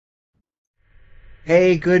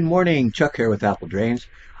Hey, good morning. Chuck here with Apple Drains.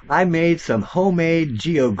 I made some homemade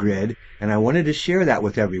Geo Grid and I wanted to share that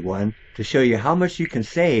with everyone to show you how much you can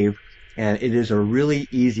save, and it is a really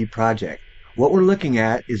easy project. What we're looking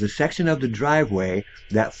at is a section of the driveway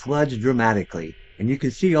that floods dramatically, and you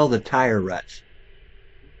can see all the tire ruts.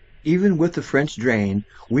 Even with the French drain,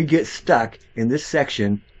 we get stuck in this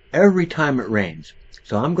section every time it rains.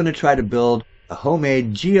 So I'm going to try to build a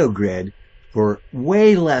homemade geogrid for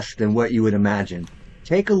way less than what you would imagine.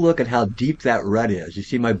 Take a look at how deep that rut is. You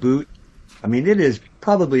see my boot? I mean, it is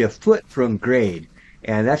probably a foot from grade.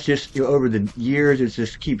 And that's just, over the years, it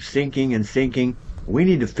just keeps sinking and sinking. We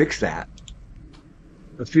need to fix that.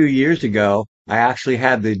 A few years ago, I actually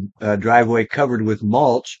had the driveway covered with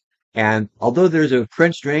mulch. And although there's a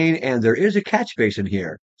French drain and there is a catch basin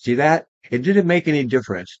here, see that? It didn't make any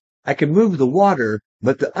difference. I can move the water,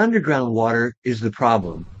 but the underground water is the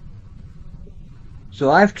problem. So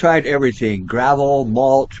I've tried everything, gravel,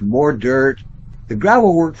 mulch, more dirt. The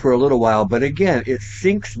gravel worked for a little while, but again, it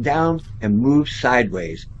sinks down and moves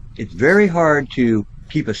sideways. It's very hard to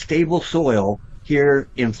keep a stable soil here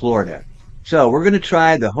in Florida. So we're going to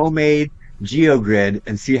try the homemade GeoGrid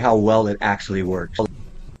and see how well it actually works.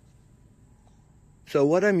 So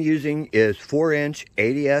what I'm using is 4-inch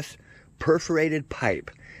ADS perforated pipe.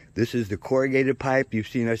 This is the corrugated pipe. You've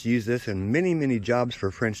seen us use this in many jobs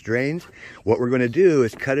for French drains. What we're going to do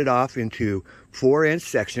is cut it off into 4-inch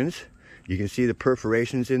sections. You can see the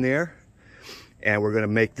perforations in there. And we're going to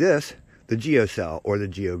make this the geocell or the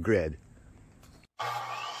geogrid.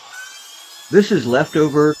 This is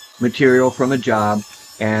leftover material from a job,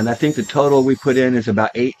 and I think the total we put in is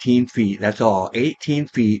about 18 feet. That's all, 18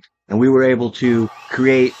 feet. And we were able to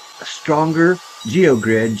create a stronger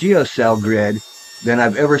geogrid, geocell grid than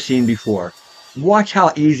I've ever seen before. Watch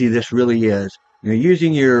how easy this really is.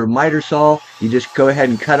 Using your miter saw, you just go ahead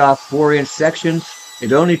and cut off 4-inch sections.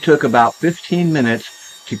 It only took about 15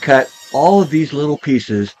 minutes to cut all of these little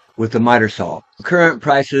pieces with the miter saw. Current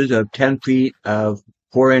prices of 10 feet of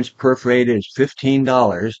 4-inch perforated is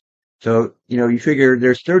 $15. So, you figure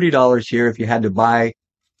there's $30 here if you had to buy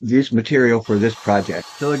this material for this project.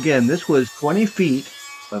 So again, this was 20 feet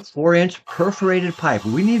of 4-inch perforated pipe.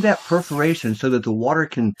 We need that perforation so that the water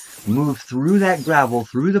can move through that gravel,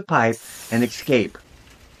 through the pipe, and escape.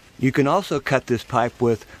 You can also cut this pipe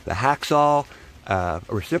with the hacksaw,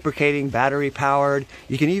 reciprocating, battery powered.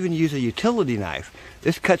 You can even use a utility knife.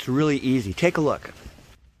 This cuts really easy. Take a look.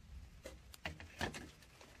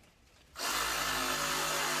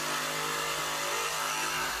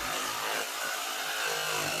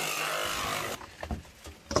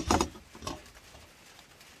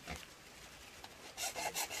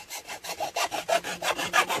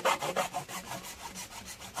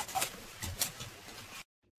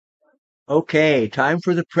 Okay, time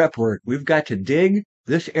for the prep work. We've got to dig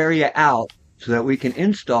this area out so that we can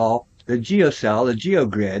install the geocell, the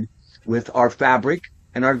geogrid, with our fabric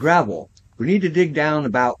and our gravel. We need to dig down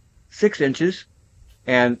about 6 inches,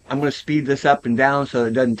 and I'm going to speed this up and down so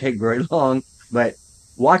it doesn't take very long, but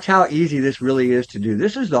watch how easy this really is to do.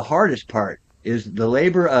 This is the hardest part, is the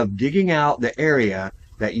labor of digging out the area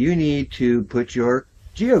that you need to put your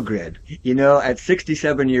geogrid. At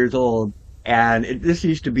 67 years old, and this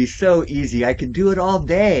used to be so easy. I could do it all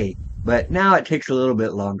day, but now it takes a little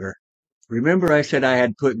bit longer. Remember I said I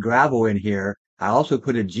had put gravel in here. I also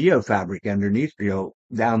put a geofabric underneath,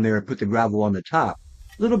 down there and put the gravel on the top.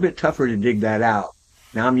 A little bit tougher to dig that out.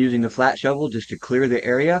 Now I'm using the flat shovel just to clear the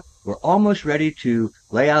area. We're almost ready to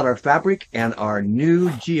lay out our fabric and our new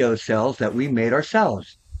geocells that we made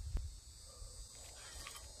ourselves.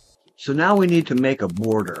 So now we need to make a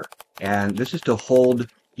border, and this is to hold,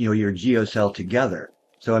 your geocell together.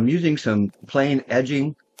 So I'm using some plain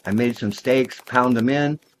edging. I made some stakes, pound them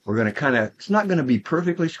in. We're going to it's not going to be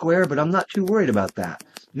perfectly square, but I'm not too worried about that.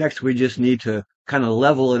 Next, we just need to kind of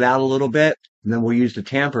level it out a little bit, and then we'll use the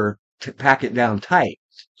tamper to pack it down tight.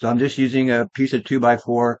 So I'm just using a piece of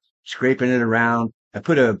 2x4, scraping it around. I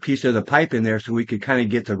put a piece of the pipe in there so we could kind of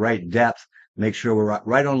get the right depth, make sure we're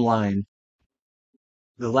right on line.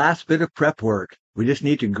 The last bit of prep work, we just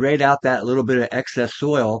need to grade out that little bit of excess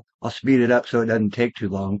soil. I'll speed it up so it doesn't take too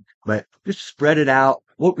long, but just spread it out.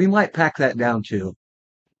 Well, we might pack that down too.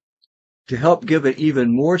 To help give it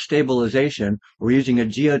even more stabilization, we're using a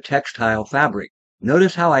geotextile fabric.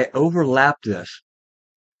 Notice how I overlap this.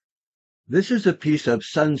 This is a piece of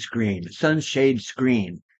sunscreen, sunshade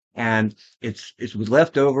screen, and it's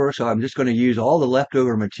left over, so I'm just going to use all the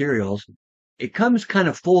leftover materials. It comes kind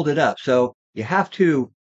of folded up, so you have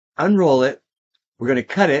to unroll it. We're going to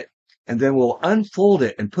cut it, and then we'll unfold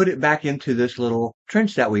it and put it back into this little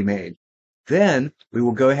trench that we made. Then we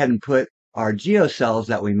will go ahead and put our geocells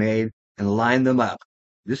that we made and line them up.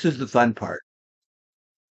 This is the fun part.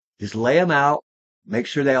 Just lay them out, make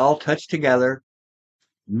sure they all touch together.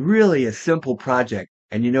 Really a simple project.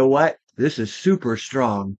 And you know what? This is super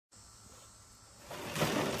strong.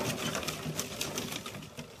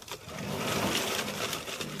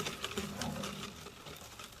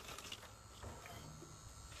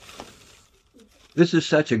 This is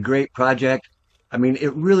such a great project. I mean,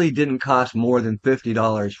 it really didn't cost more than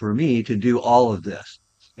 $50 for me to do all of this.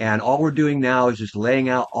 And all we're doing now is just laying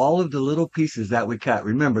out all of the little pieces that we cut.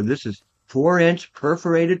 Remember, this is 4-inch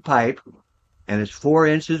perforated pipe, and it's 4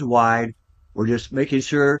 inches wide. We're just making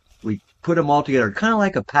sure we put them all together, kind of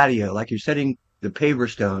like a patio, like you're setting the paver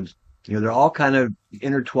stones. You know, they're all kind of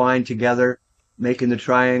intertwined together, making the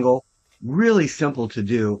triangle. Really simple to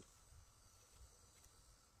do.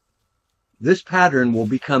 This pattern will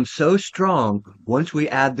become so strong once we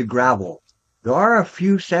add the gravel. There are a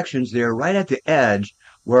few sections there right at the edge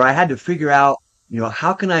where I had to figure out, you know,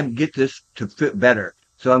 how can I get this to fit better?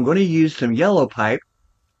 So I'm going to use some yellow pipe.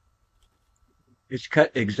 It's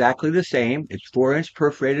cut exactly the same. It's 4-inch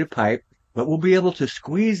perforated pipe, but we'll be able to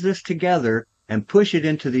squeeze this together and push it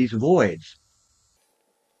into these voids.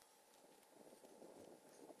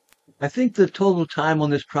 I think the total time on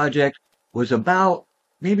this project was about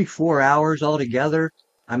maybe 4 hours altogether.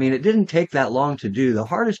 I mean, it didn't take that long to do. The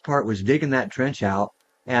hardest part was digging that trench out.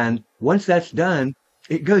 And once that's done,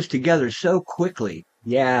 it goes together so quickly.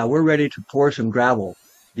 Yeah, we're ready to pour some gravel.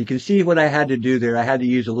 You can see what I had to do there. I had to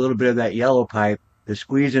use a little bit of that yellow pipe to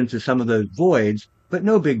squeeze into some of those voids, but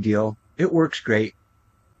no big deal. It works great.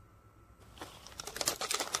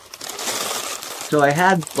 So I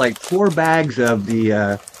had like 4 bags of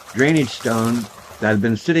the drainage stone that had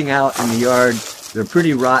been sitting out in the yard. They're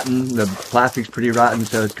pretty rotten. The plastic's pretty rotten,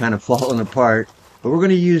 so it's kind of falling apart. But we're going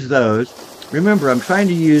to use those. Remember, I'm trying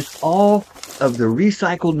to use all of the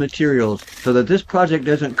recycled materials so that this project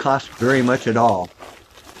doesn't cost very much at all.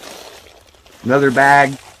 Another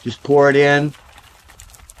bag, just pour it in.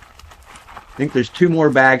 I think there's 2 more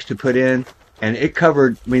bags to put in. And it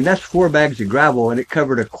covered, I mean, that's 4 bags of gravel, and it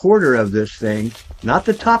covered 1/4 of this thing. Not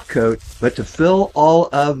the top coat, but to fill all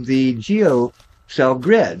of the Geo cell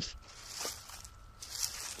grids.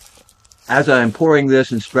 As I'm pouring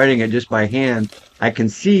this and spreading it just by hand, I can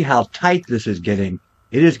see how tight this is getting.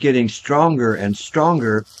 It is getting stronger and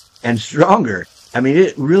stronger and stronger. I mean,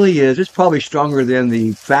 it really is. It's probably stronger than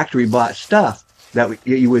the factory bought stuff that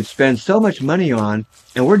you would spend so much money on,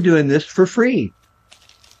 and we're doing this for free.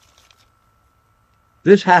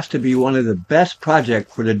 This has to be one of the best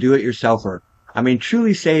projects for the do-it-yourselfer. I mean,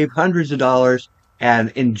 truly save hundreds of dollars and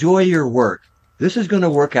enjoy your work. This is going to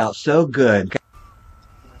work out so good.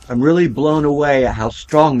 I'm really blown away at how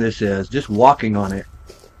strong this is, just walking on it.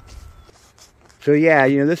 So yeah,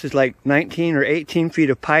 you know, this is like 19 or 18 feet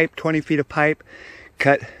of pipe, 20 feet of pipe,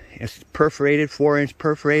 cut, it's perforated, 4-inch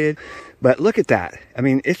perforated. But look at that. I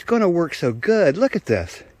mean, it's going to work so good. Look at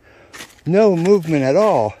this. No movement at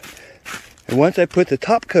all. And once I put the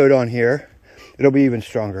top coat on here, it'll be even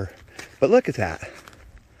stronger. But look at that.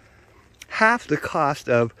 Half the cost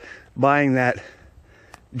of buying that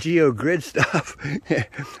Geo Grid stuff.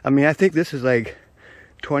 I mean, I think this is like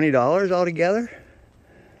 $20 altogether.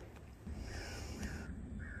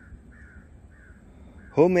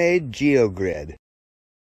 Homemade Geo Grid.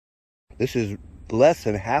 This is less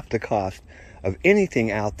than half the cost of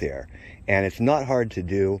anything out there, and it's not hard to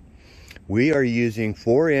do. We are using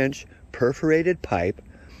 4-inch perforated pipe,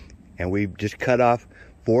 and we just cut off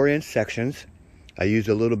 4-inch sections. I used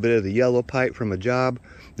a little bit of the yellow pipe from a job.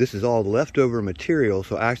 This is all leftover material,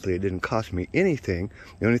 so actually it didn't cost me anything.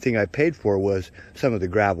 The only thing I paid for was some of the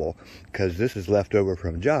gravel, because this is leftover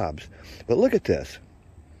from jobs. But look at this.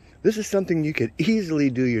 This is something you could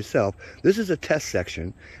easily do yourself. This is a test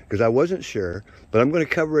section, because I wasn't sure, but I'm going to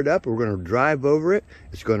cover it up. We're going to drive over it.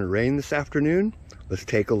 It's going to rain this afternoon. Let's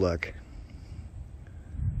take a look.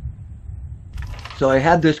 So I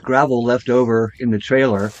had this gravel left over in the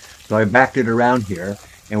trailer, so I backed it around here,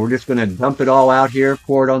 and we're just going to dump it all out here,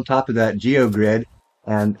 pour it on top of that Geo Grid,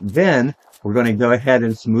 and then we're going to go ahead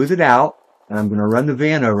and smooth it out, and I'm going to run the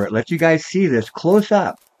van over it. Let you guys see this close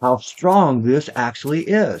up, how strong this actually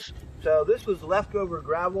is. So this was leftover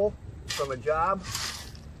gravel from a job.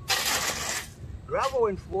 Gravel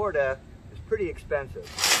in Florida is pretty expensive,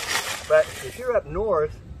 but if you're up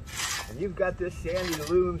north and you've got this sandy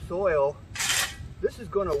loam soil, this is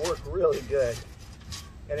going to work really good.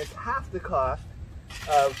 And it's half the cost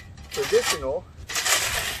of traditional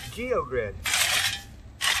Geo Grid.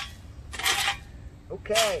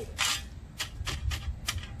 Okay,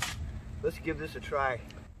 let's give this a try.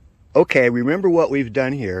 Okay, remember what we've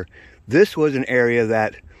done here. this was an area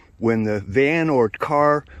that when the van or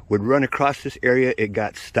car would run across this area, it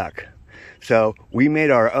got stuck. So we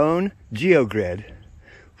made our own Geo Grid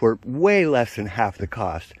for way less than half the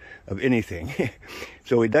cost of anything.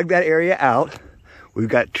 So we dug that area out. We've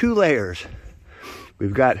got 2 layers.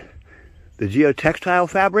 We've got the geotextile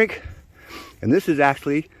fabric, and this is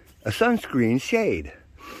actually a sunscreen shade.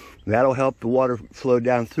 That'll help the water flow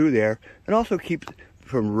down through there and also keep it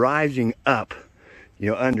from rising up,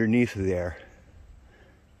 underneath there.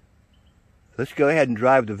 Let's go ahead and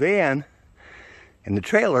drive the van and the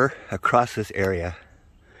trailer across this area.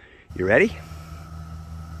 You ready?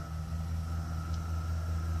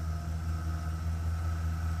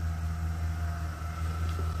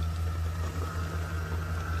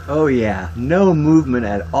 Oh yeah, no movement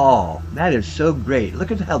at all. That is so great.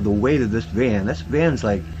 Look at how the weight of this van. This van's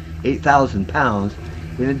like 8,000 pounds,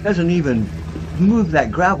 and it doesn't even move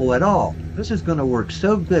that gravel at all. This is going to work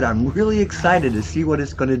so good. I'm really excited to see what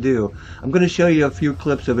it's going to do. I'm going to show you a few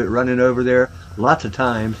clips of it running over there lots of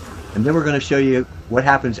times, and then we're going to show you what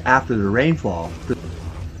happens after the rainfall.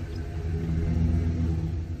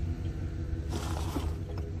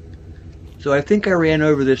 So I think I ran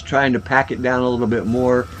over this trying to pack it down a little bit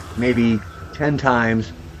more, maybe 10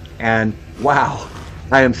 times, and wow,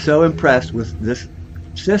 I am so impressed with this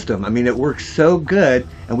system. I mean, it works so good,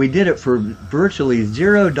 and we did it for virtually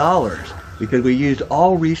 $0 because we used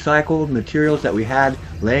all recycled materials that we had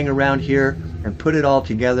laying around here and put it all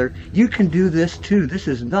together. You can do this too. This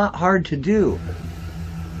is not hard to do.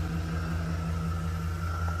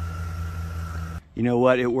 You know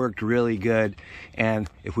what? It worked really good. And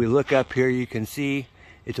if we look up here, you can see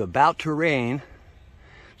it's about to rain.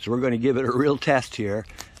 So we're going to give it a real test here.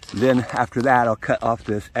 Then after that, I'll cut off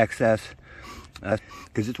this excess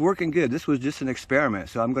because it's working good. This was just an experiment.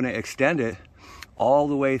 So I'm going to extend it all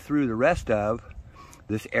the way through the rest of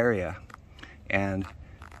this area. And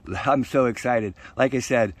I'm so excited. Like I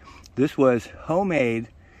said, this was homemade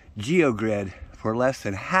Geo Grid for less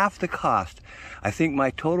than half the cost. I think my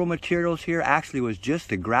total materials here actually was just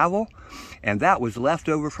the gravel, and that was left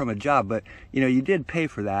over from a job. But you did pay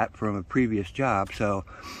for that from a previous job, so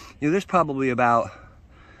there's probably about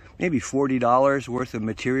maybe $40 worth of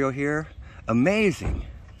material here. Amazing.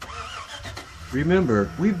 Remember,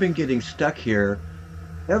 we've been getting stuck here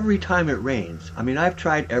every time it rains. I mean, I've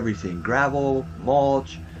tried everything: gravel,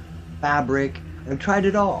 mulch, fabric. I've tried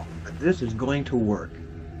it all. But this is going to work.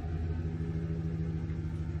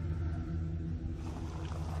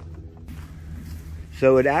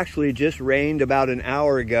 So it actually just rained about an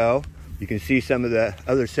hour ago. You can see some of the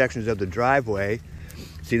other sections of the driveway.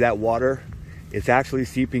 See that water? It's actually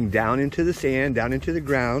seeping down into the sand, down into the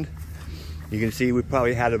ground. You can see we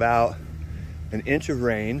probably had about an inch of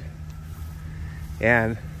rain.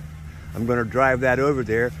 And I'm going to drive that over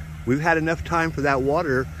there. We've had enough time for that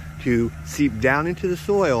water to seep down into the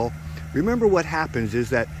soil. Remember, what happens is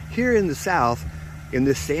that here in the south, in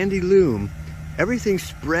this sandy loam, everything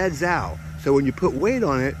spreads out. So when you put weight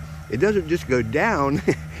on it, it doesn't just go down,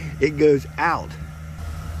 it goes out.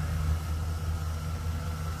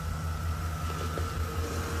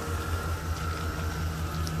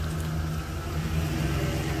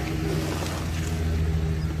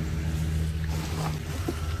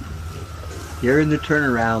 Here in the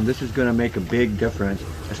turnaround, this is going to make a big difference,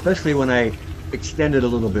 especially when I extend it a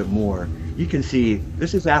little bit more. You can see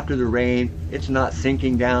this is after the rain. It's not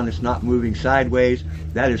sinking down, it's not moving sideways.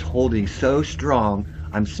 That is holding so strong.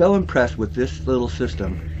 I'm so impressed with this little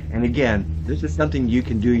system. And again, this is something you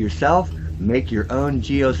can do yourself. Make your own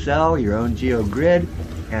Geo cell, your own Geo Grid,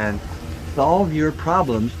 and solve your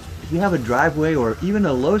problems. If you have a driveway or even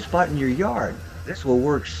a low spot in your yard, this will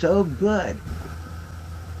work so good.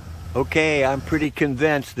 Okay, I'm pretty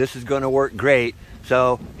convinced this is going to work great.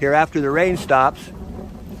 So here, after the rain stops,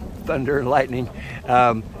 thunder and lightning,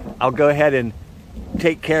 I'll go ahead and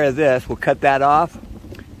take care of this. We'll cut that off,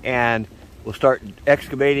 and we'll start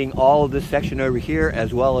excavating all of this section over here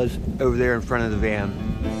as well as over there in front of the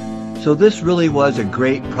van. So this really was a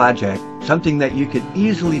great project, something that you could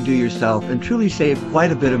easily do yourself and truly save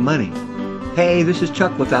quite a bit of money. Hey, this is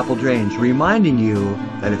Chuck with Apple Drains, reminding you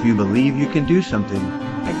that if you believe you can do something,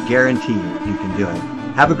 I guarantee you can do it.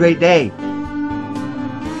 Have a great day.